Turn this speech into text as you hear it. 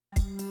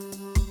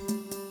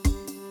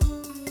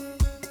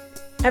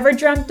Ever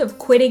dreamt of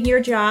quitting your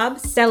job,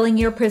 selling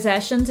your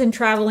possessions, and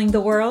traveling the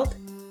world?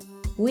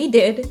 We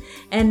did,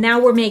 and now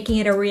we're making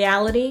it a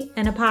reality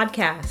and a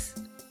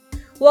podcast.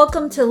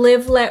 Welcome to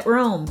Live, Let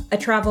Roam, a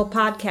travel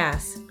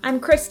podcast. I'm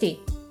Christy.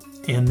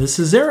 And this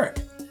is Eric.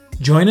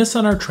 Join us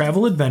on our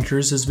travel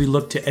adventures as we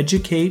look to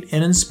educate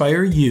and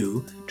inspire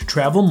you to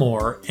travel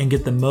more and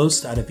get the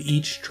most out of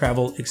each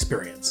travel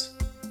experience.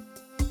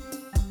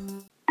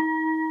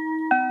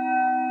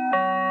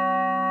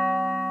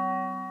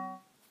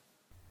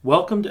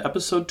 Welcome to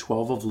episode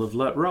 12 of Live,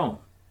 Let Roam.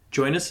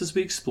 Join us as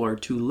we explore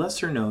two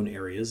lesser-known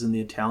areas in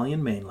the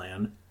Italian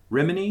mainland,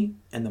 Rimini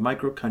and the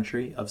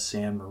micro-country of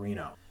San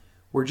Marino.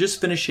 We're just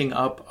finishing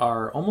up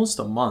our almost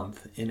a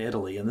month in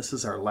Italy, and this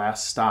is our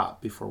last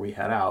stop before we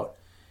head out.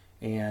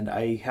 And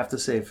I have to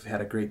say I've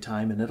had a great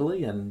time in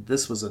Italy, and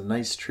this was a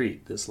nice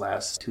treat, this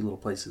last two little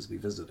places we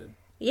visited.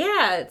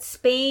 Yeah,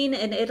 Spain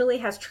and Italy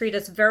has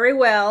treated us very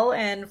well,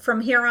 and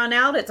from here on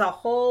out, it's a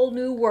whole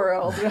new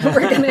world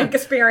we're going to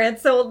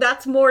experience. So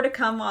that's more to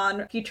come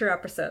on future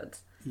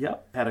episodes.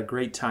 Yep, had a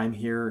great time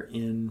here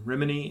in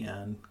Rimini,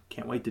 and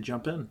can't wait to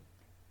jump in.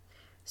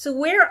 So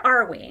where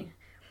are we?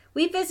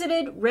 We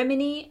visited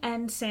Rimini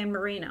and San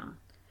Marino.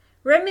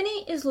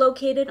 Rimini is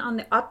located on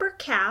the upper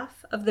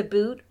calf of the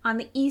boot on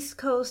the east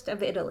coast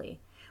of Italy.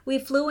 We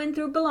flew in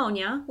through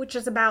Bologna, which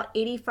is about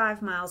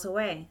 85 miles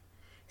away.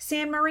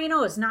 San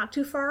Marino is not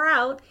too far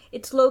out.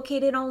 It's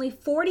located only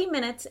 40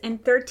 minutes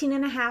and 13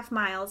 and a half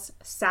miles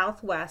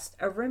southwest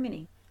of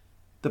Rimini.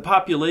 The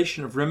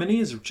population of Rimini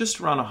is just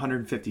around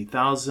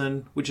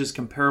 150,000, which is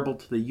comparable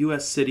to the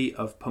U.S. city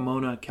of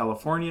Pomona,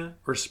 California,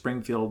 or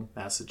Springfield,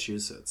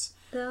 Massachusetts.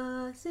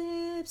 Just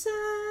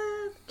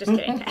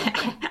kidding.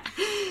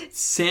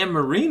 San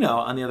Marino,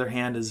 on the other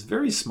hand, is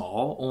very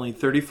small, only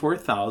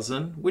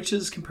 34,000, which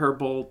is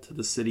comparable to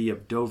the city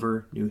of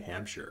Dover, New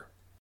Hampshire.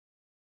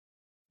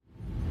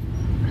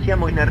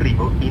 Siamo in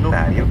arrivo in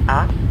orario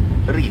a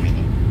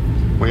Rimini.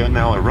 We are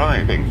now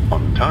arriving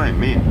on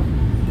time in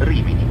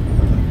Rimini.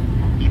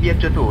 I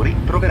viaggiatori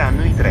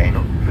troveranno il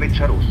treno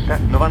Frecciarossa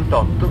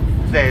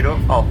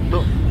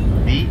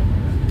 9808 di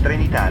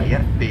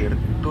Trenitalia per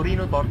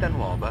Torino Porta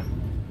Nuova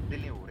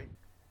delle ore.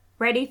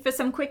 Ready for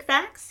some quick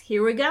facts?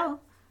 Here we go.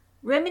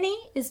 Rimini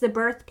is the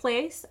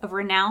birthplace of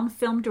renowned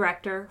film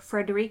director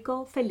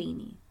Federico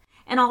Fellini.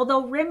 And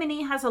although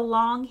Rimini has a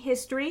long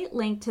history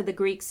linked to the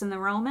Greeks and the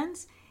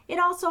Romans, it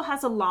also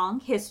has a long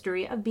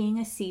history of being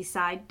a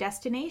seaside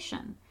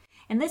destination.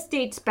 And this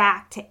dates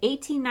back to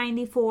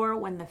 1894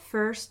 when the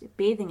first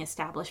bathing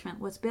establishment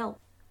was built.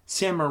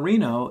 San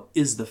Marino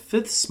is the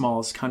fifth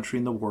smallest country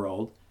in the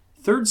world,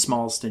 third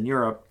smallest in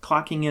Europe,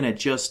 clocking in at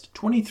just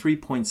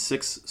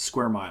 23.6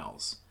 square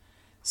miles.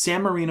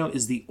 San Marino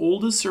is the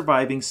oldest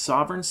surviving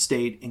sovereign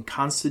state and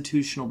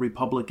constitutional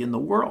republic in the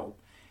world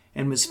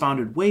and was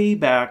founded way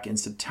back in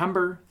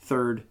September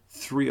 3rd,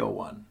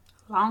 301.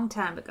 Long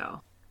time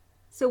ago.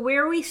 So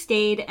where we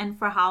stayed and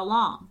for how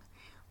long?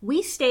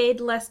 We stayed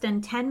less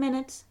than 10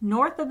 minutes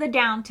north of the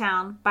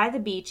downtown by the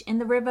beach in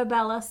the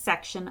Rivabella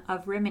section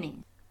of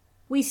Rimini.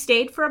 We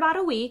stayed for about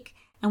a week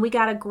and we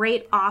got a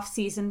great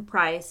off-season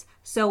price,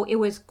 so it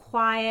was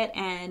quiet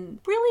and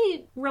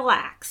really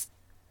relaxed.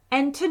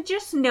 And to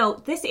just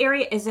note, this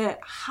area is a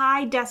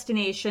high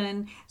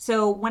destination,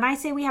 so when I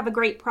say we have a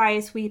great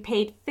price, we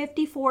paid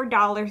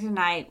 $54 a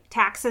night,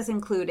 taxes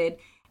included.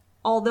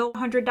 Although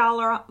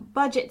 $100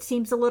 budget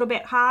seems a little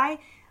bit high,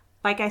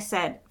 like I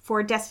said, for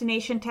a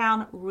destination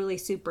town, really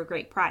super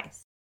great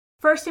price.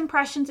 First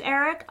impressions,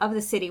 Eric, of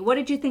the city. What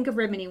did you think of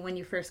Rimini when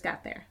you first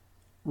got there?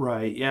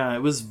 Right, yeah,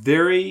 it was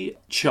very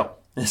chill.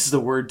 This is the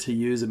word to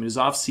use. I mean, it was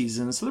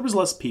off-season, so there was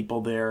less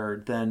people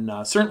there than,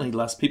 certainly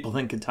less people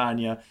than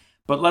Catania,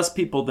 but less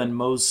people than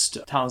most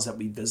towns that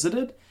we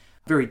visited.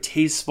 Very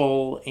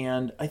tasteful,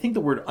 and I think the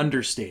word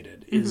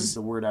understated is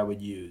the word I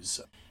would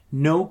use.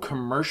 No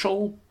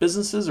commercial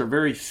businesses, or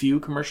very few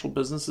commercial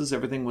businesses.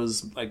 Everything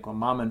was like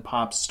mom and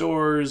pop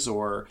stores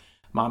or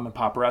mom and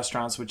pop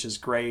restaurants, which is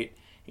great.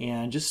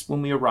 And just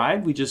when we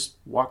arrived, we just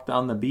walked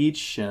down the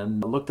beach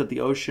and looked at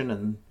the ocean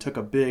and took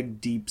a big,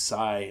 deep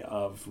sigh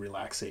of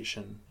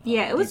relaxation.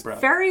 Yeah, it was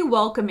very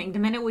welcoming. The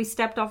minute we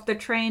stepped off the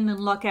train and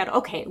looked at,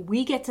 okay,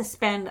 we get to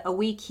spend a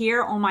week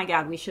here. Oh my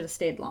God, we should have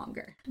stayed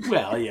longer.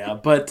 Well, yeah,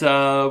 but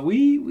I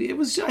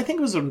think it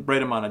was a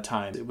right amount of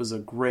time. It was a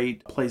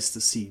great place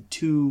to see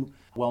two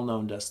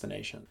well-known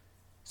destinations.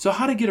 So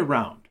how to get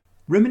around?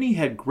 Rimini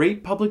had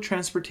great public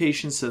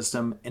transportation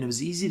system and it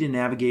was easy to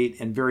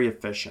navigate and very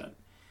efficient.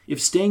 If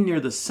staying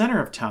near the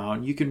center of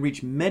town, you can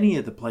reach many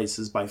of the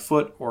places by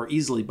foot or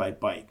easily by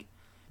bike.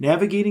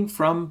 Navigating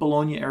from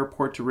Bologna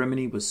Airport to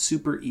Rimini was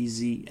super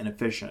easy and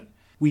efficient.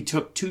 We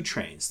took two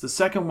trains, the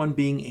second one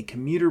being a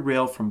commuter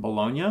rail from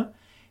Bologna,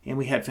 and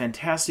we had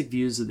fantastic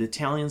views of the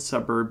Italian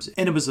suburbs,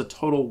 and it was a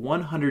total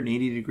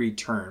 180-degree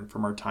turn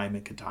from our time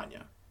in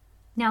Catania.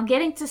 Now,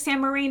 getting to San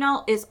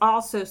Marino is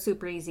also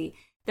super easy.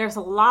 There's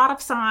a lot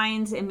of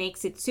signs. It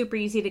makes it super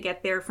easy to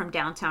get there from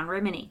downtown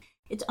Rimini.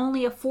 It's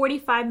only a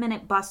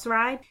 45-minute bus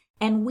ride,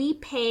 and we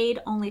paid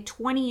only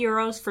 20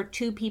 euros for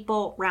two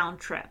people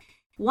round trip.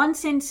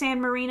 Once in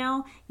San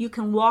Marino, you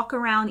can walk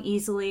around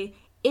easily.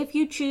 If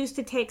you choose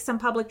to take some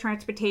public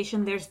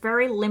transportation, there's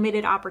very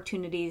limited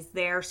opportunities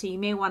there, so you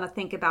may want to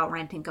think about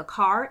renting a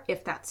car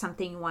if that's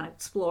something you want to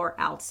explore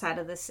outside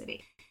of the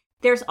city.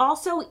 There's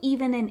also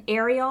even an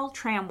aerial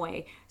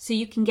tramway, so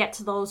you can get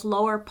to those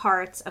lower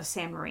parts of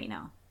San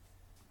Marino.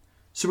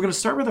 So we're going to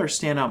start with our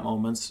standout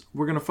moments.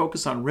 We're going to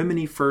focus on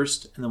Rimini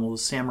first, and then we'll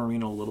San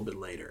Marino a little bit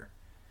later.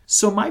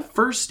 So my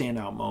first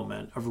standout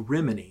moment of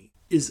Rimini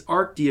is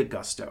Arc di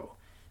Augusto.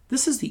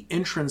 This is the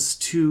entrance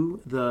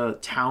to the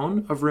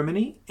town of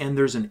Rimini, and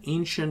there's an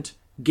ancient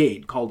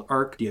gate called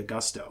Arc di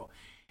Augusto.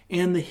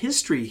 And the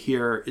history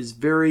here is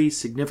very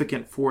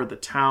significant for the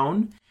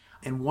town,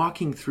 and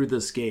walking through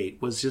this gate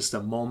was just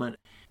a moment.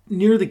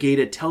 Near the gate,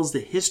 it tells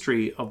the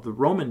history of the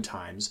Roman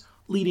times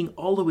leading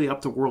all the way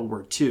up to World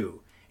War II.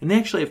 And they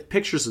actually have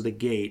pictures of the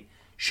gate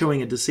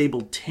showing a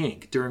disabled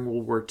tank during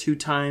World War II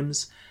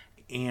times,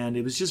 and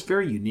it was just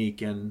very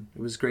unique, and it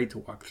was great to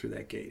walk through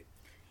that gate.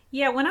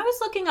 Yeah, when I was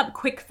looking up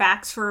quick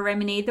facts for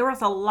Rimini, there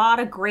was a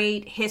lot of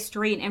great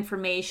history and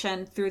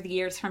information through the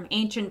years from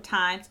ancient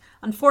times.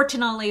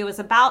 Unfortunately, it was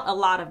about a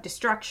lot of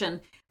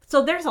destruction.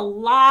 So there's a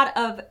lot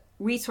of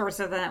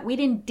resources that we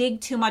didn't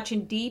dig too much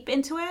and deep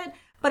into it,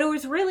 but it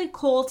was really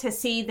cool to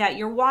see that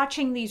you're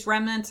watching these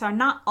remnants are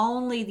not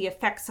only the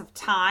effects of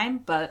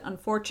time, but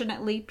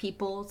unfortunately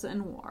peoples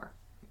and war.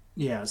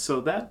 Yeah,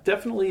 so that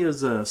definitely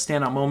is a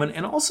standout moment.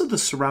 And also the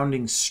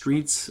surrounding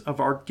streets of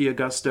Arc di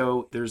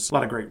Augusto. There's a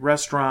lot of great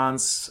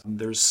restaurants.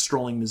 There's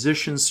strolling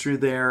musicians through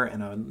there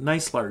and a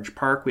nice large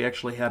park. We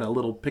actually had a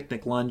little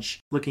picnic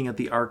lunch looking at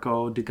the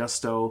Arco di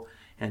Augusto,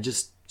 and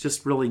just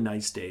really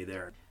nice day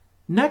there.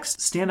 Next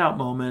standout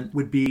moment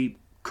would be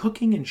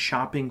cooking and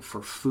shopping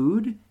for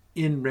food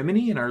in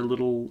Rimini in our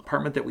little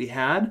apartment that we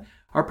had.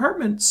 Our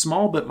apartment,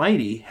 small but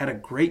mighty, had a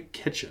great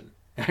kitchen.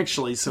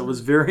 Actually, so it was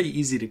very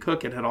easy to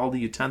cook. It had all the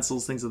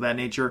utensils, things of that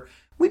nature.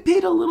 We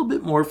paid a little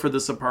bit more for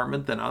this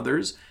apartment than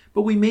others,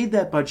 but we made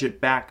that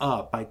budget back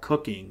up by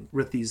cooking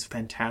with these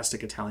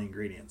fantastic Italian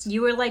ingredients.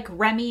 You were like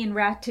Remy and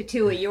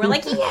Ratatouille. You were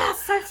like,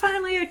 yes, I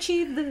finally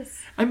achieved this.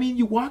 I mean,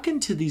 you walk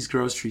into these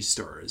grocery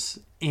stores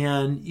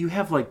and you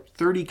have like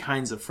 30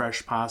 kinds of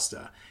fresh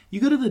pasta. You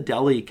go to the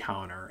deli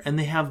counter and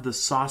they have the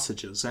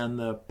sausages and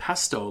the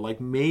pesto like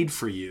made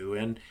for you,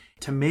 and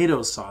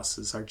tomato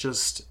sauces are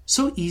just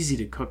so easy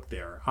to cook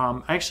there.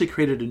 I actually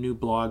created a new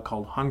blog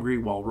called Hungry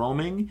While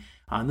Roaming,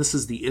 and this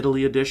is the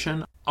Italy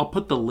edition. I'll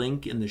put the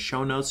link in the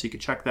show notes so you can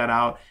check that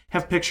out.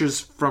 Have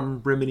pictures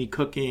from Rimini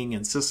cooking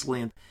and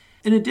Sicily.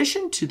 In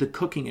addition to the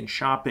cooking and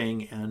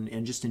shopping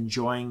and just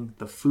enjoying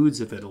the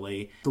foods of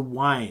Italy, the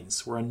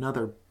wines were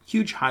another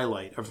huge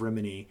highlight of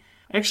Rimini.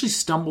 I actually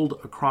stumbled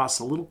across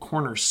a little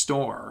corner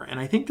store, and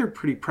I think they're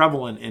pretty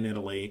prevalent in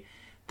Italy,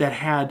 that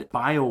had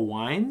bio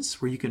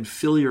wines where you can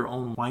fill your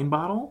own wine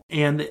bottle.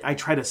 And I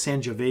tried a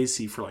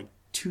Sangiovese for like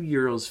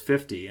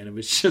 €2.50, and it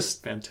was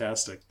just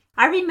fantastic.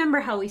 I remember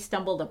how we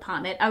stumbled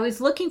upon it. I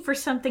was looking for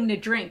something to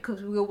drink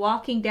because we were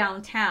walking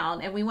downtown,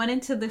 and we went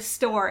into the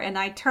store, and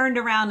I turned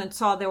around and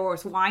saw there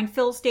was wine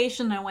fill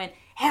station, and I went,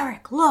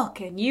 Eric, look.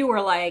 And you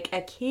were like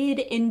a kid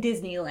in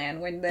Disneyland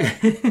when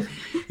the...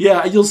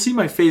 Yeah, you'll see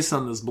my face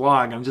on this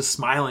blog. I'm just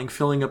smiling,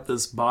 filling up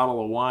this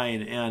bottle of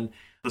wine, and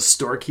the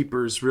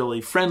storekeeper's really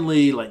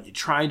friendly, let you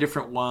try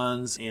different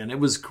ones, and it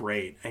was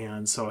great.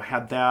 And so I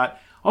had that.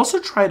 Also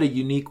tried a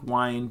unique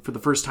wine for the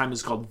first time.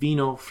 It's called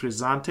Vino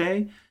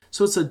Frizzante.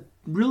 So it's a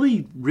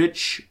really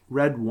rich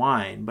red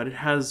wine, but it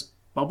has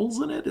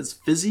bubbles in it. It's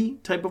fizzy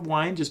type of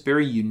wine, just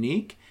very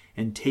unique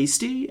and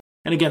tasty.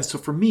 And again, so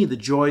for me, the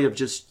joy of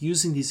just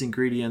using these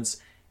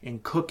ingredients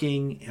and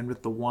cooking and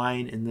with the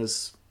wine in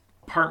this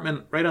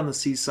apartment right on the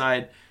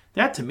seaside,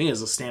 that to me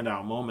is a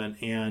standout moment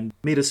and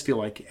made us feel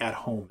like at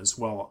home as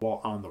well while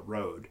on the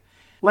road.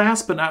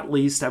 Last but not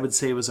least, I would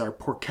say it was our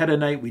porchetta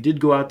night. We did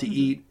go out to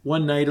eat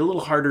one night. A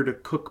little harder to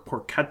cook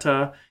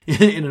porchetta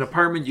in an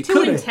apartment.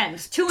 Too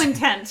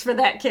intense for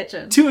that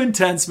kitchen. Too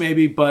intense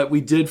maybe, but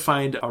we did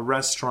find a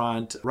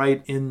restaurant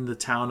right in the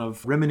town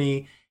of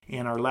Rimini.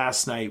 And our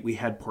last night we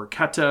had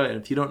porchetta.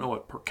 And if you don't know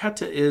what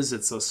porchetta is,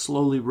 it's a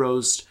slowly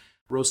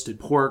roasted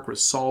pork with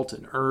salt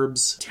and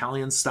herbs,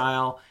 Italian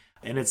style.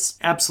 And it's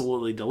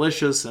absolutely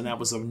delicious, and that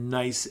was a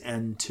nice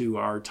end to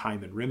our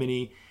time in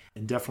Rimini,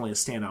 and definitely a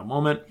standout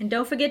moment. And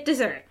don't forget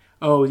dessert.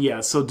 Oh,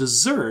 yeah. So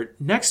dessert,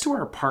 next to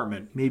our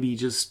apartment, maybe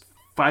just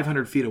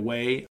 500 feet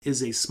away,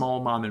 is a small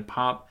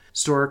mom-and-pop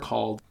store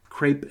called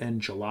Crepe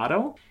and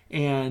Gelato,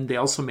 and they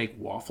also make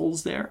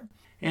waffles there.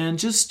 And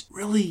just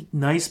really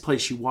nice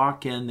place. You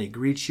walk in, they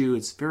greet you.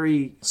 It's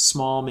very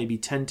small, maybe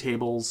 10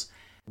 tables.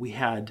 We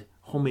had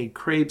homemade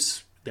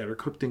crepes that are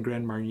cooked in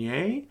Grand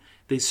Marnier.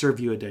 They serve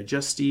you a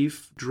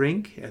digestive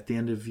drink at the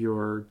end of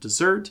your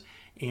dessert.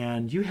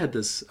 And you had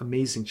this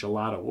amazing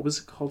gelato. What was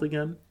it called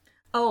again?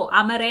 Oh,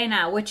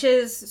 Amarena, which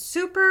is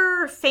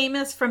super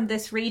famous from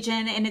this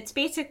region. And it's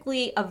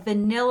basically a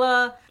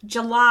vanilla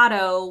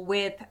gelato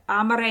with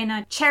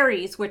Amarena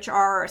cherries, which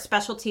are a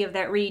specialty of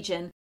that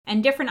region.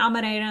 And different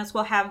Amarenas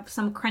will have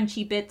some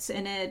crunchy bits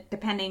in it,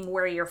 depending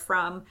where you're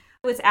from.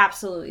 It was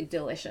absolutely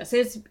delicious.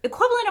 It's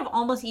equivalent of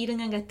almost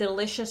eating a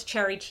delicious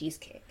cherry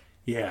cheesecake.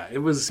 Yeah, it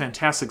was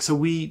fantastic. So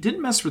we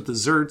didn't mess with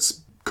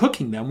desserts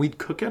cooking them. We'd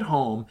cook at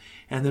home,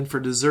 and then for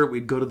dessert,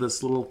 we'd go to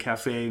this little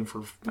cafe and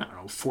for, I don't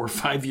know, €4 or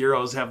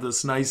 €5, have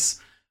this nice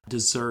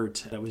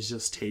dessert that was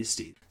just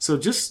tasty. So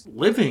just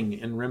living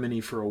in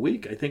Rimini for a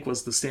week, I think,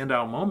 was the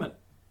standout moment.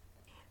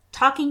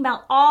 Talking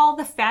about all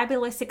the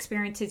fabulous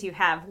experiences you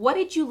have, what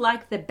did you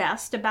like the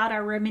best about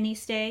our Rimini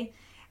stay?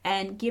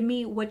 And give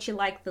me what you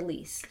like the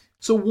least.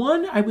 So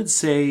one, I would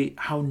say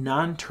how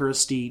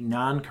non-touristy,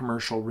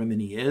 non-commercial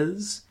Rimini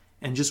is,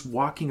 and just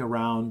walking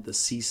around the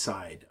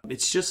seaside.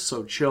 It's just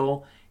so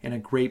chill and a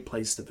great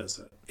place to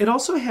visit. It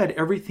also had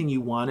everything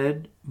you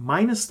wanted,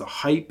 minus the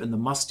hype and the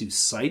must-do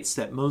sites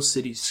that most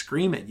cities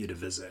scream at you to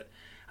visit.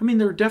 I mean,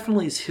 there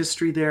definitely is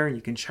history there, and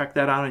you can check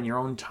that out in your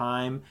own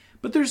time,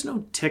 but there's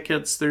no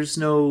tickets, there's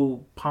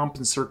no pomp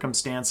and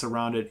circumstance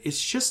around it.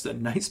 It's just a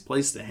nice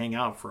place to hang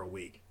out for a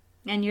week.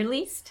 And your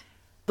least?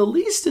 The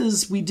least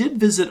is we did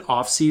visit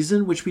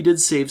off-season, which we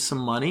did save some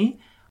money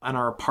on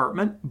our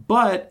apartment,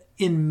 but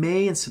in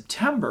May and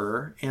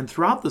September and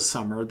throughout the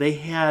summer, they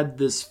had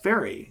this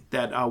ferry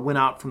that went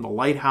out from the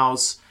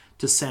lighthouse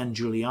to San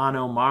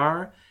Giuliano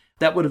Mar.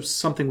 That would have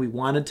something we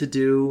wanted to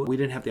do. We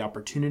didn't have the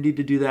opportunity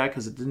to do that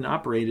because it didn't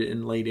operate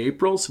in late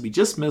April, so we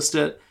just missed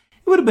it.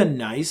 It would have been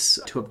nice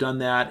to have done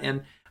that,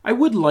 and I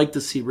would like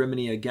to see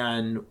Rimini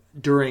again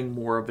during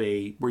more of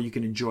where you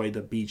can enjoy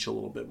the beach a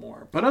little bit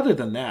more. But other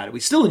than that, we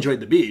still enjoyed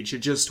the beach. It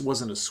just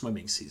wasn't a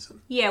swimming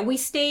season. Yeah,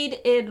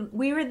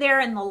 we were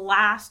there in the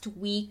last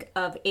week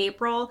of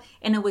April,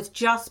 and it was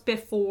just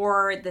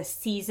before the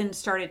season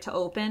started to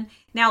open.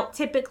 Now,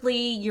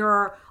 typically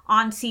your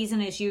on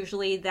season is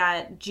usually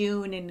that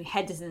June and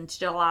heads into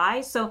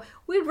July. So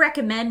we'd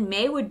recommend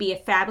May would be a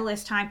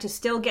fabulous time to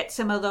still get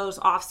some of those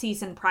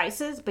off-season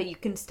prices, but you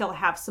can still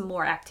have some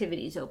more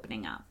activities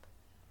opening up.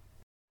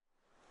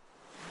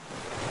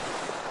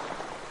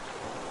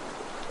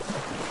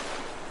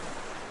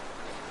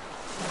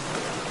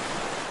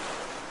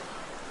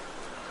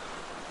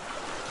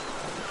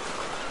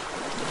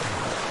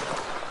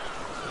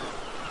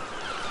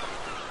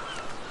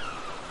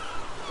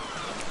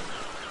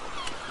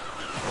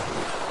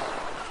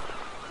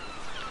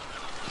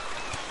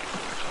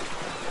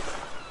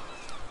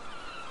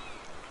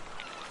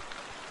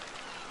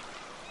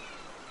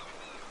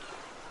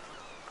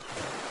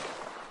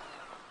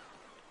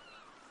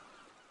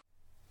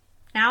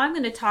 Now I'm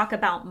going to talk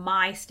about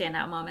my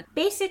standout moment.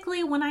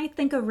 Basically, when I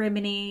think of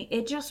Rimini,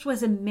 it just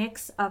was a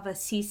mix of a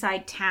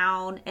seaside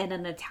town and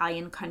an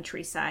Italian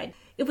countryside.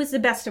 It was the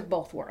best of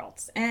both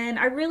worlds. And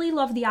I really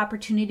love the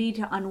opportunity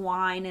to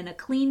unwind in a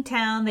clean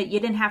town that you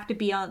didn't have to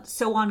be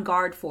so on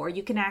guard for.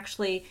 You can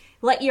actually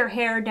let your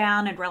hair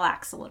down and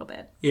relax a little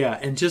bit. Yeah,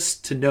 and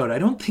just to note, I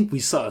don't think we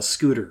saw a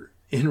scooter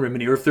in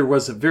Rimini, or if there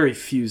was, a very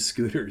few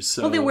scooters.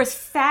 So. Well, there was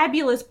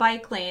fabulous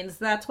bike lanes.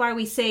 That's why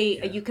we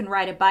say you can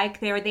ride a bike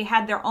there. They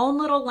had their own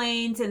little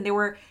lanes, and they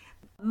were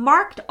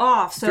marked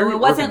off, so very it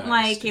wasn't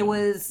organized, like it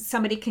was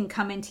somebody can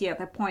come into you at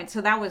that point.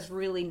 So that was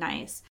really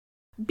nice.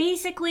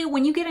 Basically,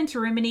 when you get into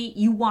Rimini,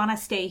 you want to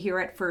stay here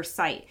at first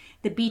sight.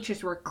 The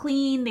beaches were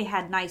clean. They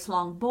had nice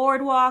long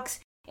boardwalks.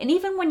 And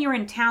even when you're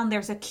in town,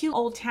 there's a cute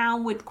old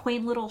town with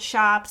quaint little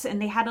shops,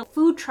 and they had a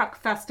food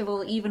truck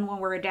festival even when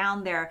we were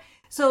down there.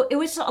 So it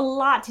was a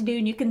lot to do,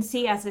 and you can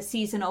see as the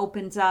season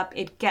opens up,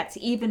 it gets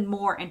even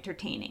more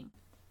entertaining.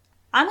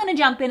 I'm going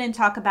to jump in and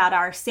talk about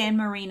our San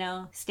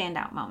Marino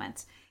standout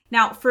moments.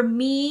 Now, for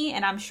me,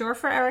 and I'm sure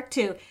for Eric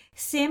too,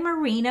 San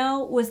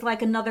Marino was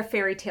like another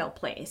fairy tale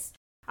place.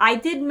 I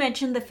did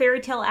mention the fairy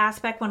tale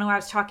aspect when I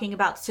was talking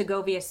about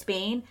Segovia,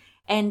 Spain,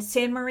 and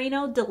San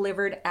Marino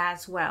delivered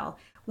as well.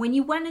 When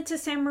you went into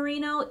San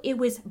Marino, it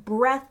was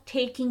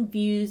breathtaking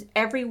views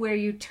everywhere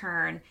you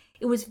turn.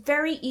 It was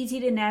very easy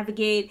to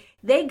navigate.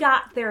 They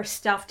got their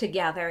stuff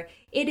together.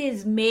 It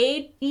is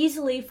made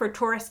easily for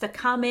tourists to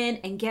come in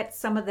and get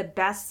some of the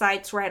best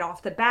sights right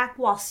off the bat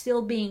while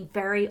still being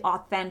very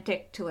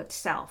authentic to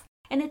itself.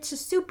 And it's a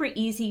super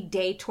easy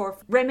day tour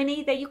for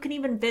Rimini that you can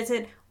even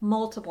visit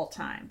multiple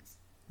times.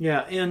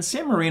 Yeah, and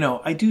San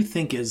Marino, I do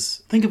think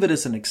of it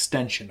as an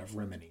extension of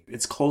Rimini.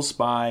 It's close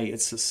by.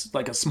 It's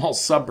like a small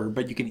suburb,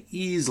 but you can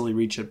easily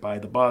reach it by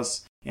the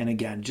bus. And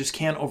again, just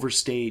can't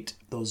overstate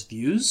those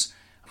views.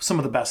 Some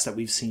of the best that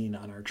we've seen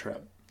on our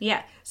trip.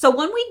 Yeah. So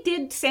when we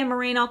did San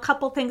Marino, a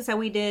couple things that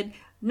we did.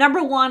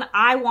 Number one,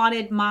 I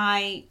wanted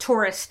my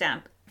tourist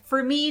stamp.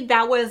 For me,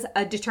 that was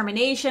a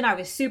determination. I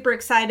was super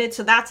excited.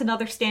 So that's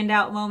another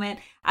standout moment.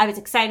 I was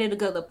excited to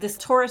go to this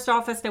tourist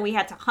office that we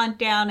had to hunt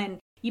down, and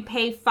you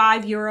pay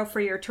 €5 for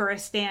your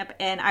tourist stamp.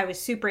 And I was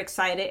super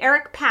excited.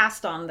 Eric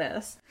passed on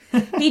this.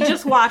 He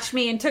just watched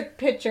me and took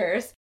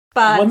pictures.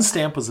 But one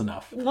stamp was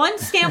enough. One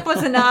stamp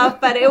was enough,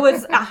 but it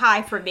was a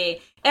high for me.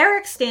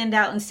 Eric's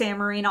standout in San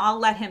Marino, I'll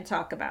let him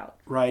talk about.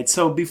 Right.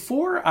 So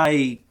before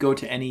I go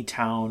to any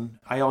town,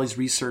 I always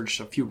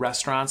research a few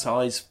restaurants. I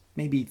always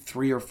maybe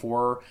 3 or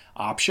 4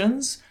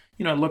 options.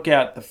 I look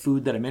at the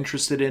food that I'm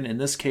interested in. In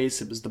this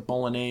case, it was the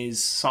Bolognese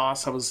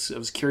sauce I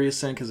was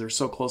curious in because they're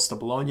so close to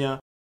Bologna.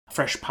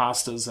 fresh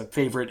pasta is a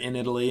favorite in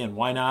Italy, and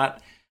why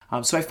not?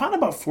 So I found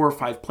about 4 or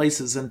 5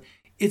 places, and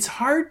it's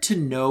hard to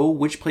know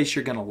which place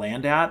you're going to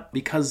land at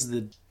because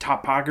the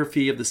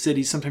topography of the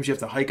city, sometimes you have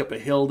to hike up a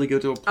hill to go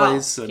to a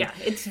place. Yeah,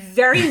 it's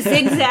very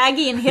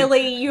zigzaggy and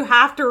hilly. You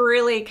have to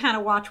really kind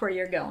of watch where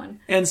you're going.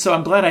 And so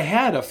I'm glad I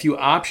had a few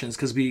options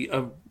because we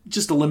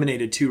just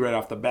eliminated 2 right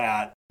off the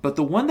bat. But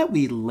the one that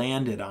we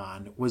landed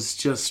on was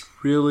just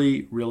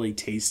really, really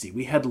tasty.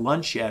 We had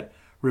lunch at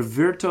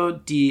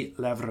Riverto di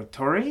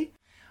Lavoratori,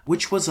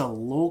 which was a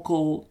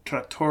local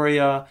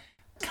trattoria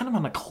kind of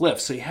on a cliff.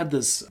 So you had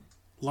this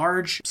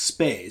large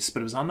space, but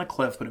it was on the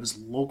cliff, but it was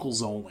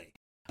locals only.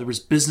 There was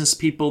business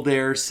people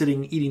there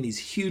sitting, eating these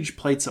huge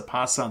plates of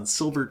pasta on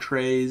silver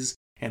trays,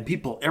 and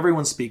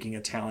everyone speaking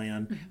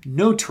Italian.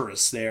 No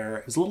tourists there.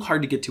 It was a little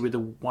hard to get to. We had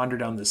to wander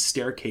down this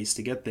staircase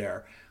to get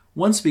there.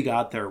 Once we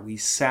got there, we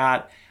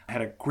sat,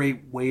 had a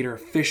great waiter,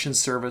 fish and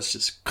service,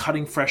 just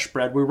cutting fresh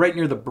bread. We were right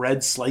near the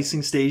bread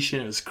slicing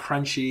station. It was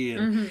crunchy,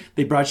 and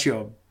they brought you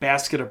a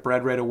basket of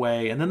bread right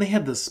away. And then they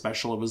had this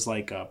special. It was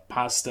like a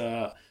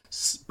pasta,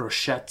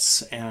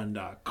 brochettes, and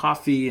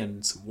coffee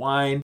and some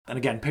wine. And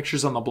again,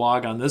 pictures on the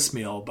blog on this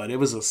meal, but it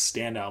was a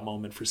standout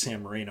moment for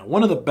San Marino.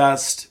 One of the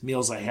best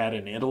meals I had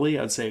in Italy.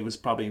 I'd say it was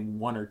probably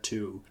 1 or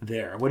 2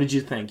 there. What did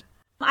you think?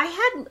 I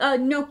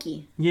had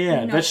gnocchi.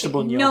 Yeah,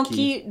 vegetable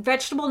gnocchi.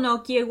 Vegetable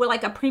gnocchi with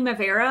like a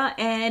primavera,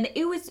 and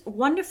it was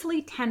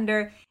wonderfully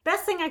tender.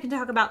 Best thing I can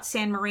talk about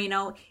San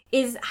Marino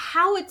is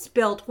how it's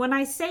built. When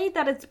I say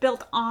that it's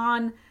built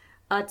on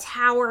a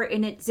tower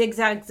and it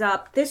zigzags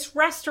up, this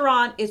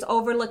restaurant is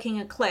overlooking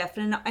a cliff.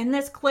 And in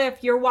this cliff,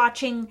 you're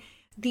watching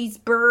these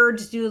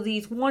birds do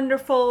these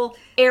wonderful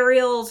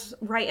aerials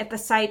right at the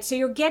site. So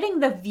you're getting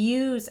the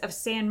views of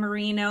San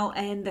Marino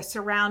and the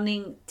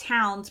surrounding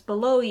towns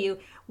below you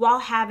while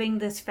having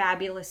this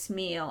fabulous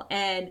meal.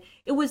 And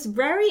it was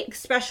very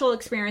special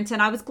experience.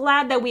 And I was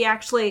glad that we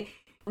actually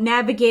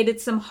navigated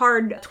some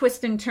hard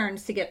twists and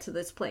turns to get to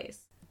this place.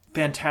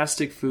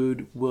 Fantastic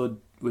food. Would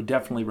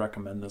definitely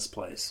recommend this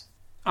place.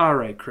 All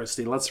right,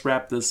 Christy, let's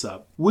wrap this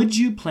up. Would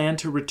you plan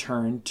to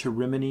return to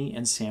Rimini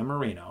and San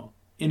Marino?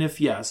 And if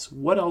yes,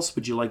 what else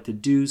would you like to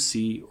do,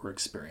 see, or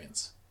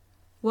experience?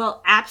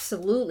 Well,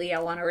 absolutely. I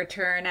want to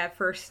return at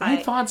first sight.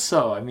 I thought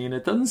so. I mean,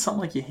 it doesn't sound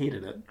like you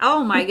hated it.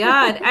 Oh, my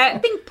God. I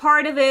think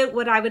part of it,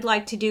 what I would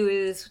like to do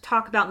is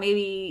talk about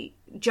maybe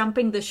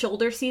jumping the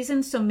shoulder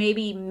season. So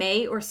maybe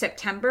May or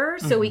September,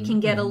 so we can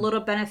get a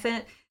little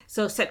benefit.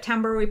 So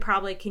September, we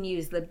probably can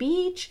use the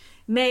beach.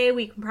 May,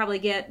 we can probably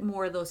get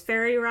more of those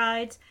ferry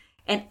rides.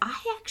 And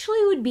I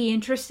actually would be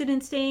interested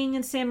in staying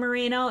in San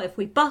Marino. If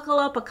we buckle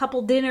up a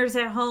couple dinners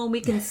at home,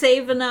 we can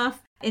save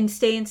enough and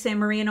stay in San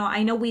Marino.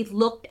 I know we've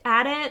looked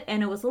at it,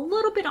 and it was a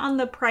little bit on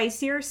the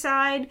pricier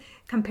side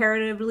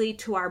comparatively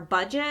to our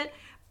budget.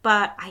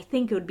 But I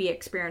think it would be an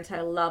experience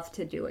I'd love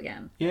to do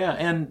again. Yeah,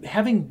 and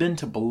having been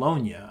to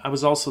Bologna, I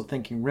was also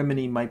thinking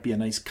Rimini might be a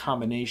nice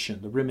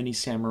combination. The Rimini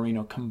San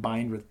Marino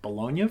combined with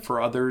Bologna for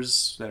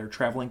others that are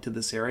traveling to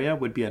this area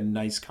would be a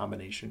nice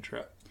combination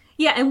trip.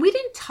 Yeah, and we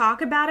didn't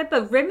talk about it,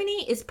 but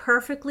Rimini is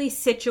perfectly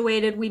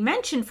situated. We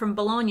mentioned from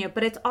Bologna,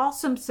 but it's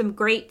also some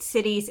great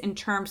cities in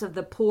terms of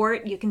the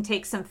port. You can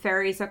take some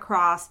ferries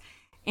across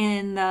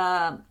in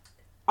the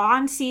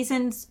on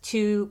seasons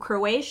to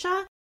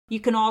Croatia. You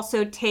can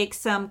also take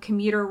some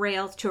commuter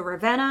rails to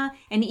Ravenna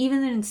and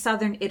even in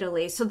southern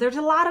Italy. So there's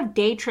a lot of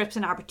day trips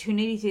and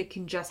opportunities you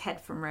can just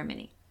head from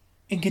Rimini.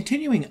 And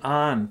continuing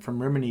on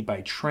from Rimini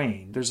by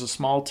train, there's a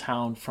small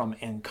town from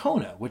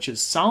Ancona, which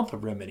is south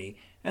of Rimini,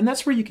 and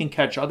that's where you can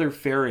catch other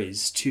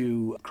ferries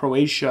to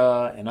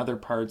Croatia and other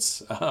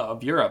parts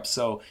of Europe.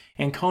 So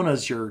Ancona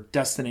is your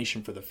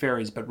destination for the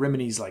ferries, but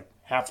Rimini's like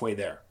halfway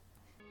there.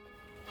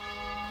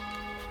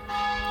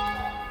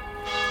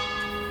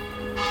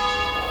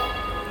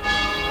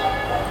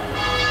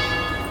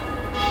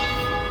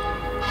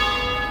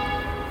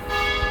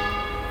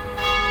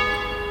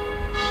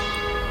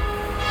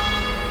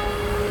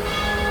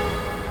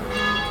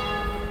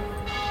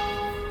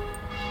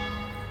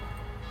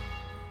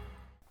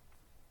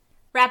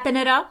 Wrapping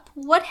it up,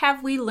 what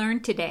have we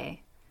learned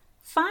today?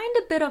 Find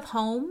a bit of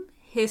home,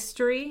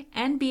 history,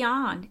 and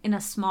beyond in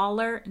a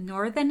smaller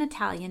northern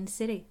Italian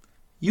city.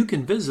 You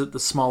can visit the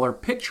smaller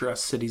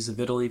picturesque cities of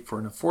Italy for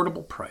an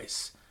affordable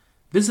price.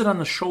 Visit on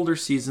the shoulder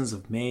seasons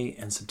of May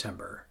and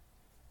September.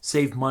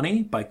 Save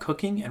money by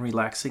cooking and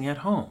relaxing at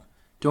home.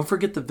 Don't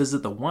forget to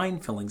visit the wine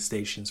filling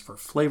stations for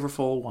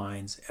flavorful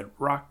wines at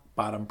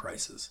rock-bottom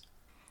prices.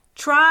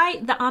 Try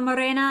the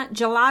Amarena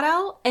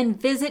Gelato and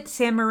visit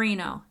San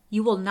Marino.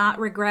 You will not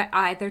regret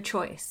either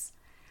choice.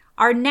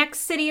 Our next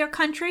city or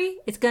country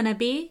is going to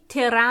be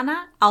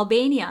Tirana,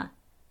 Albania.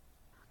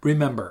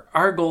 Remember,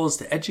 our goal is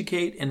to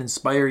educate and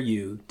inspire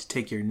you to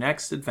take your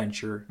next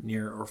adventure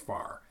near or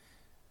far.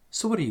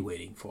 So what are you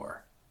waiting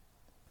for?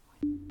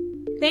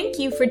 Thank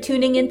you for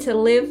tuning in to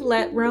Live,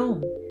 Let,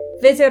 Roam.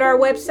 Visit our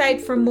website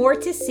for more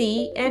to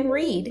see and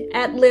read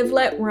at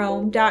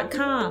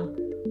liveletroam.com.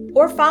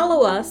 Or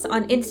follow us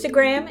on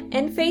Instagram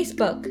and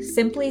Facebook.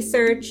 Simply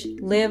search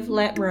Live,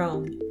 Let,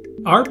 Roam.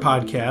 Our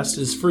podcast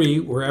is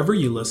free wherever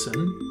you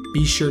listen.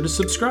 Be sure to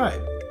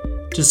subscribe.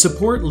 To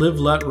support Live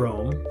Let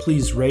Roam,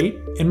 please rate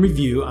and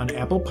review on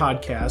Apple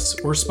Podcasts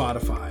or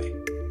Spotify.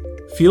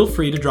 Feel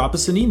free to drop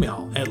us an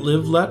email at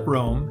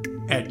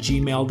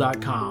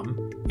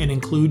liveletroam@gmail.com and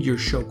include your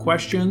show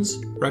questions,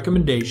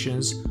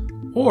 recommendations,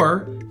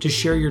 or to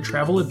share your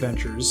travel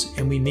adventures,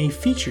 and we may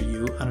feature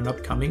you on an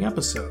upcoming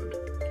episode.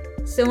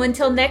 So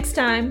until next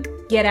time,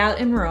 get out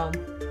and roam.